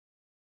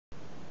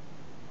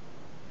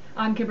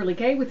I'm Kimberly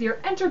Kay with your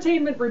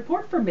entertainment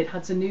report from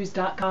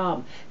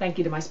MidHudsonNews.com. Thank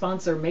you to my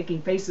sponsor,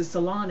 Making Faces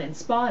Salon and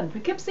Spa in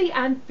Poughkeepsie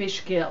and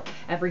Fishkill.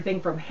 Everything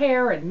from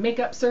hair and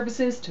makeup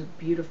services to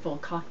beautiful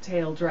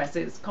cocktail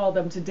dresses. Call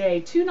them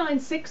today,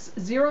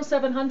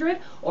 296-0700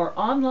 or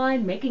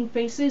online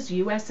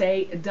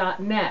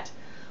makingfacesusa.net.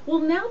 Well,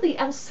 now the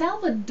El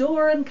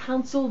Salvadoran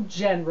Consul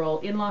General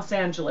in Los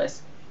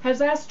Angeles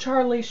has asked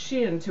Charlie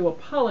Sheen to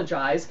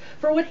apologize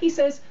for what he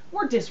says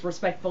were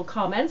disrespectful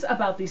comments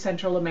about the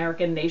Central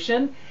American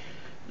nation.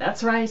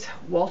 That's right,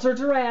 Walter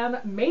Duran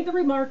made the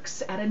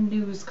remarks at a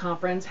news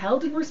conference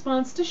held in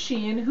response to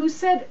Sheen, who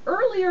said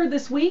earlier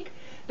this week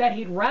that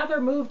he'd rather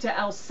move to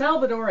El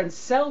Salvador and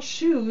sell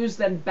shoes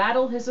than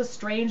battle his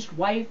estranged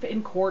wife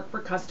in court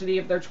for custody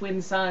of their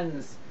twin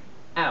sons.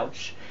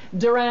 Ouch.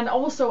 Duran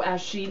also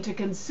asked Sheen to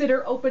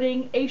consider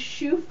opening a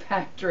shoe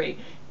factory.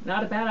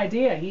 Not a bad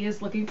idea. He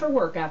is looking for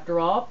work after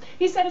all.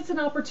 He said it's an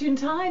opportune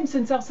time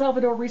since El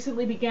Salvador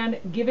recently began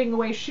giving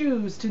away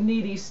shoes to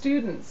needy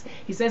students.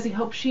 He says he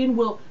hopes Sheen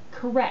will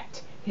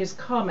correct his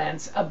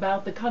comments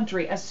about the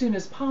country as soon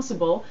as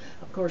possible.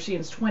 Of course,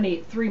 Sheen's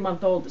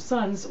 23-month-old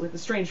sons with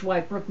estranged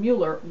wife Brooke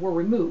Mueller were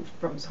removed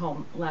from his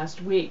home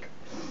last week.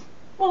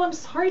 Well, I'm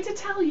sorry to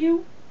tell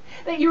you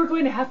that you're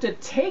going to have to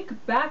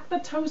take back the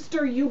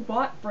toaster you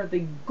bought for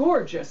the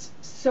gorgeous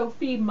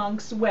Sophie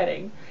Monk's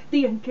wedding.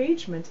 The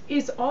engagement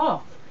is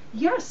off.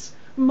 Yes,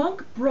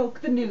 Monk broke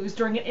the news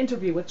during an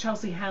interview with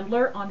Chelsea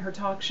Handler on her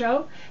talk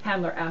show.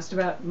 Handler asked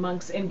about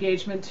Monk's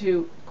engagement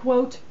to,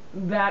 quote,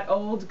 that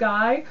old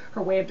guy,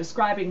 her way of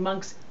describing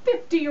Monk's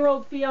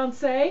 50-year-old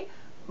fiancé.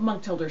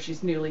 Monk told her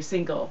she's newly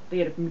single. They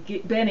had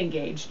been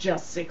engaged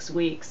just 6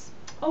 weeks.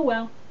 Oh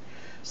well.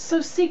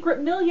 So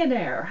Secret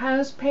Millionaire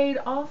has paid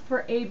off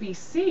for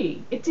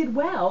ABC. It did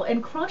well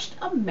and crushed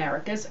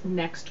America's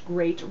Next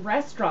Great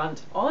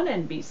Restaurant on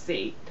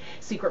NBC.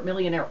 Secret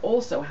Millionaire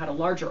also had a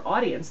larger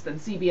audience than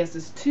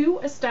CBS's two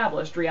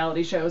established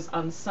reality shows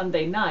on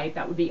Sunday night.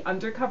 That would be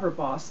Undercover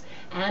Boss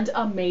and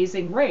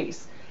Amazing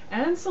Race.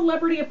 And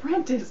Celebrity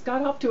Apprentice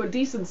got off to a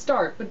decent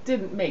start, but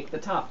didn't make the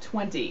top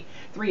 20.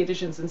 3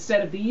 editions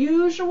instead of the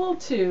usual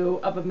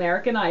 2 of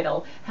American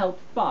Idol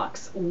helped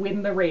Fox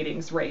win the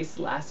ratings race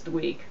last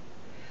week.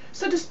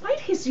 So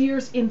despite his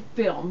years in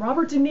film,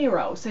 Robert De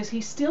Niro says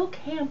he still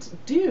can't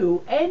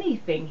do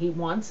anything he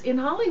wants in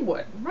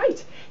Hollywood.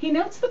 Right. He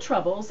notes the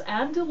troubles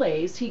and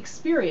delays he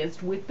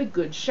experienced with The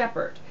Good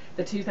Shepherd,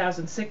 the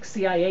 2006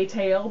 CIA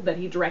tale that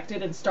he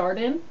directed and starred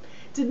in.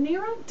 De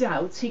Niro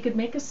doubts he could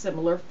make a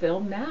similar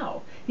film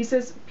now. He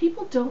says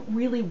people don't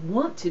really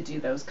want to do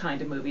those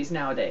kind of movies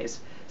nowadays.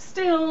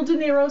 Still, De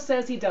Niro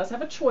says he does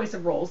have a choice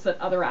of roles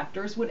that other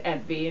actors would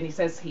envy, and he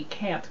says he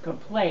can't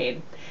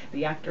complain.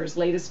 The actor's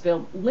latest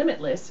film,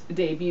 Limitless,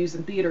 debuts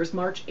in theaters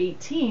March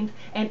 18th,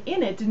 and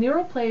in it, De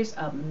Niro plays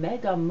a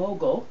mega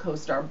mogul.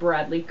 Co-star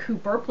Bradley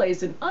Cooper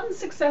plays an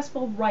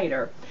unsuccessful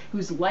writer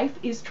whose life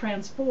is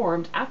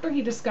transformed after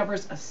he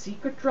discovers a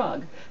secret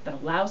drug that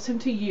allows him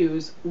to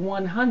use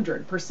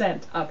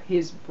 100% of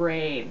his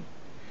brain.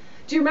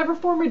 Do you remember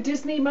former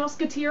Disney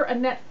Mouseketeer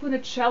Annette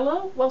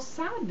Funicello? Well,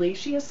 sadly,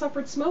 she has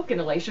suffered smoke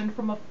inhalation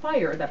from a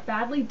fire that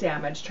badly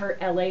damaged her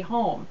LA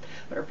home.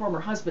 But her former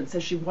husband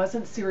says she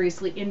wasn't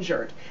seriously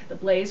injured. The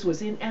blaze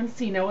was in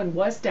Encino and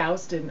was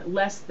doused in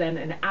less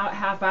than a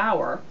half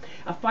hour.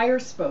 A fire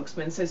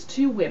spokesman says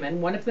 2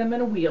 women, one of them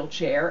in a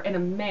wheelchair, and a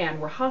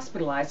man were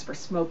hospitalized for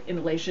smoke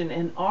inhalation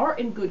and are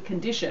in good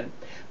condition.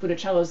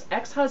 Funicello's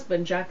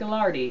ex-husband, Jack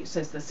Gilardi,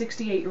 says the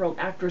 68-year-old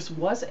actress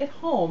was at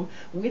home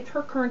with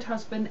her current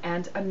husband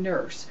and a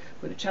nurse.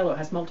 Funicello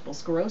has multiple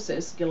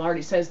sclerosis.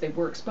 Gilardi says they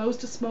were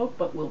exposed to smoke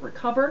but will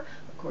recover.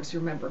 Of course, you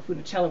remember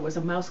Funicello was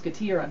a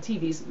Mouseketeer on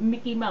TV's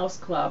Mickey Mouse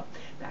Club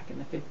back in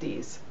the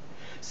 50s.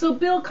 So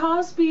Bill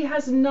Cosby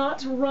has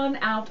not run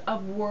out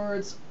of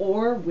words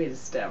or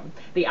wisdom.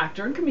 The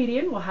actor and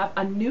comedian will have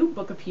a new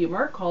book of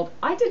humor called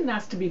I Didn't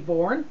Ask to Be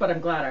Born, But I'm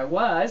Glad I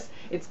Was.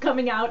 It's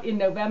coming out in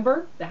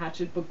November. The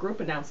Hatchet Book Group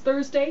announced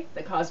Thursday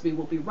that Cosby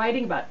will be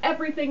writing about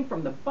everything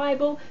from the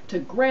Bible to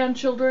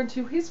grandchildren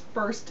to his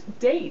first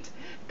date.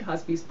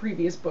 Cosby's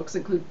previous books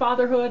include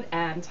Fatherhood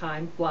and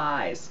Time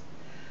Flies.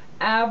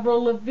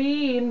 Avril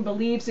Lavigne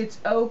believes it's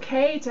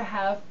okay to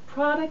have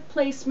product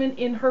placement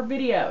in her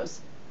videos,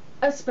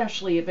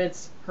 especially if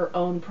it's her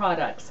own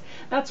products.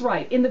 That's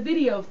right, in the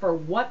video for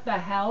What the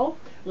Hell,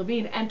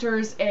 Lavigne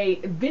enters a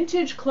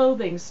vintage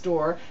clothing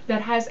store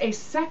that has a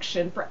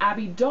section for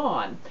Abby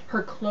Dawn,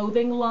 her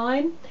clothing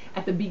line.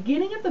 At the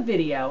beginning of the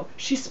video,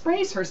 she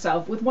sprays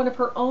herself with one of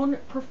her own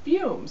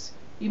perfumes.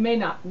 You may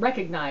not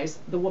recognize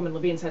the woman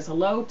Lavigne says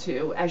hello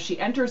to as she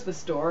enters the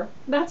store.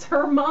 That's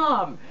her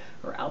mom.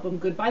 Her album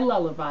Goodbye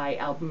Lullaby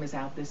album is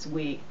out this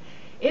week.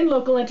 In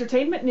local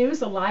entertainment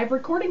news, a live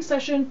recording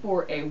session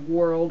for a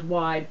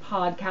worldwide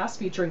podcast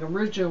featuring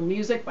original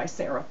music by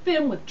Sarah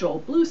Finn with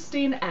Joel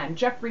Bluestein and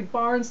Jeffrey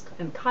Barnes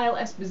and Kyle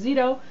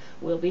Esposito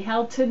will be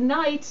held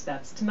tonight.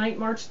 That's tonight,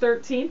 March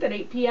 13th at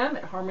 8 p.m.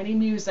 at Harmony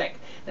Music.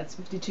 That's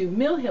 52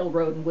 Mill Hill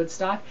Road in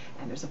Woodstock,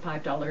 and there's a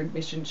 $5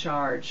 admission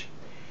charge.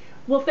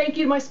 Well, thank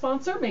you to my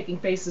sponsor, Making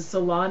Faces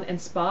Salon and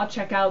Spa.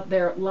 Check out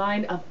their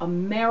line of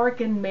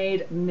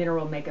American-made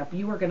mineral makeup.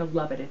 You are going to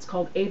love it. It's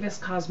called Avis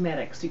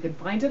Cosmetics. You can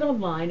find it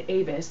online,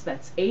 Avis,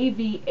 that's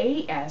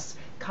AVAS,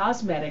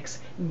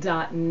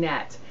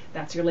 cosmetics.net.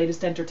 That's your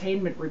latest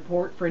entertainment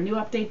report. For a new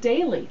update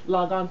daily,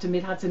 log on to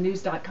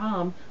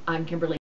MidHudsonNews.com. I'm Kimberly.